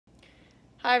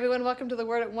Hi everyone, welcome to the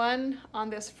Word at One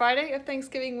on this Friday of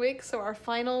Thanksgiving week. So our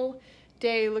final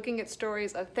day looking at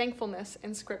stories of thankfulness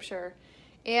in Scripture.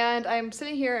 And I'm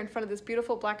sitting here in front of this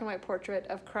beautiful black and white portrait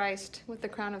of Christ with the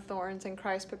crown of thorns and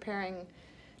Christ preparing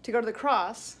to go to the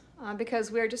cross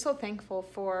because we are just so thankful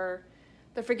for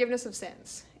the forgiveness of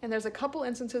sins. And there's a couple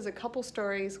instances, a couple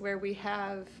stories where we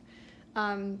have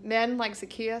men like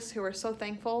Zacchaeus who are so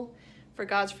thankful for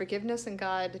God's forgiveness and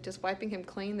God just wiping him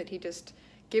clean that he just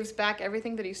gives back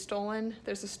everything that he's stolen.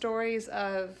 There's the stories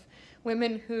of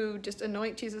women who just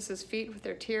anoint Jesus' feet with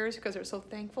their tears because they're so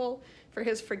thankful for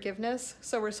his forgiveness.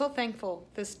 So we're so thankful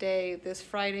this day, this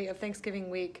Friday of Thanksgiving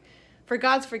week, for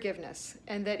God's forgiveness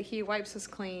and that he wipes us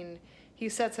clean, he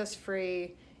sets us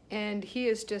free, and he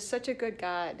is just such a good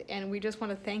God, and we just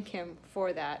want to thank him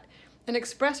for that and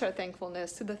express our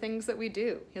thankfulness to the things that we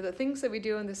do. You know, the things that we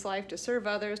do in this life to serve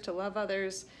others, to love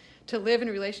others, to live in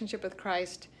relationship with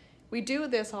Christ. We do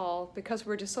this all because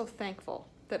we're just so thankful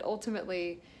that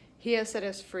ultimately he has set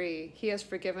us free. He has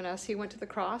forgiven us. He went to the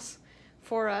cross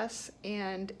for us,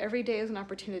 and every day is an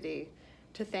opportunity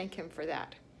to thank him for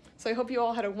that. So I hope you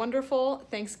all had a wonderful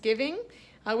Thanksgiving.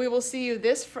 We will see you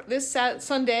this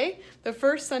Sunday, the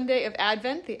first Sunday of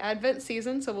Advent, the Advent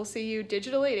season. So we'll see you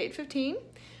digitally at 8:15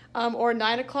 or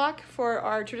 9 o'clock for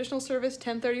our traditional service,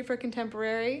 10:30 for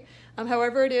contemporary.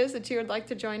 However it is that you would like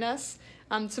to join us.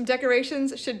 Some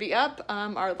decorations should be up.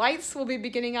 Our lights will be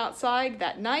beginning outside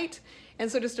that night. And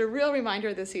so just a real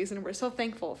reminder this season, we're so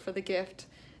thankful for the gift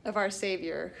of our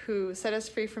Savior who set us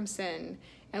free from sin.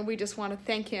 And we just want to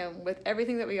thank him with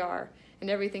everything that we are and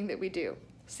everything that we do.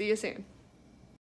 See you soon.